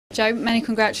Joe, many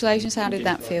congratulations. How did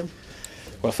that feel?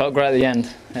 Well, it felt great at the end.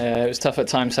 It was tough at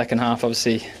times, second half.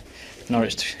 Obviously,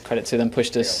 Norwich, credit to them,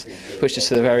 pushed us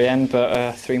to the very end,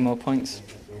 but 3 more points.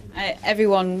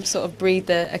 Everyone sort of breathed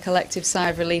a collective sigh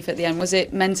of relief at the end. Was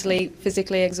it mentally,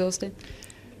 physically exhausting?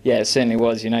 Yeah, it certainly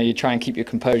was. You know, you try and keep your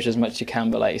composure as much as you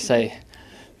can, but like you say,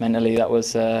 mentally that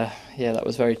was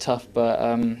very tough. But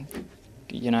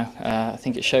I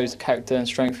think it shows the character and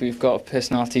strength we've got,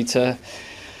 personality to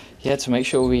make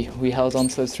sure we held on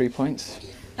to those 3 points.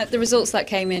 The results that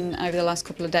came in over the last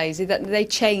couple of days, did they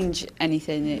change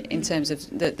anything in terms of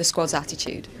the squad's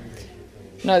attitude?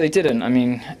 No, they didn't. I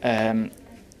mean,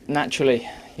 naturally,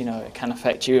 it can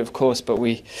affect you, of course, but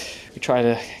we try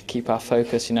to keep our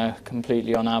focus,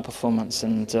 completely on our performance,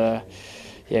 and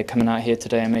coming out here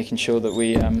today and making sure that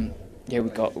we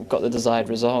got the desired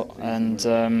result. And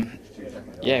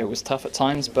it was tough at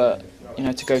times, but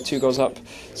to go 2 goals up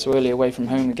so early away from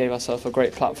home, we gave ourselves a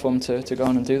great platform to go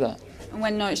on and do that. And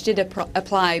when Norwich did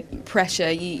apply pressure,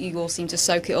 you all seemed to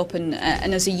soak it up, and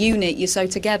as a unit, you're so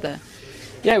together.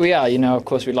 Yeah, we are. Of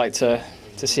course, we'd like to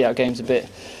see our games a bit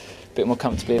more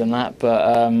comfortably than that.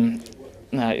 But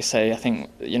like you say, I think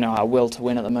our will to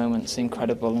win at the moment is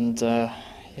incredible, and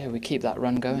we keep that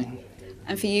run going.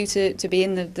 And for you to be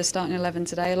in the starting 11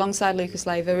 today, alongside Lucas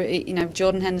Leiva,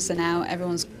 Jordan Henderson out,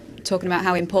 everyone's talking about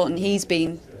how important he's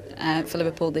been for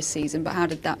Liverpool this season. But how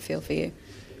did that feel for you?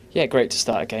 Yeah, great to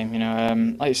start a game.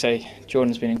 Like you say,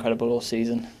 Jordan's been incredible all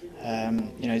season.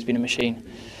 He's been a machine.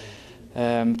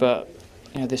 But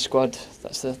this squad,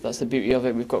 that's the beauty of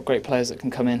it. We've got great players that can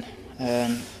come in.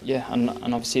 And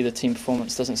obviously the team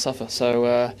performance doesn't suffer.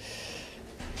 So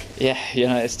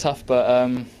it's tough. But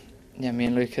me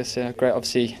and Lucas, great.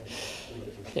 Obviously,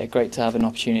 great to have an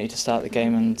opportunity to start the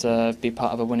game and be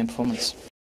part of a winning performance.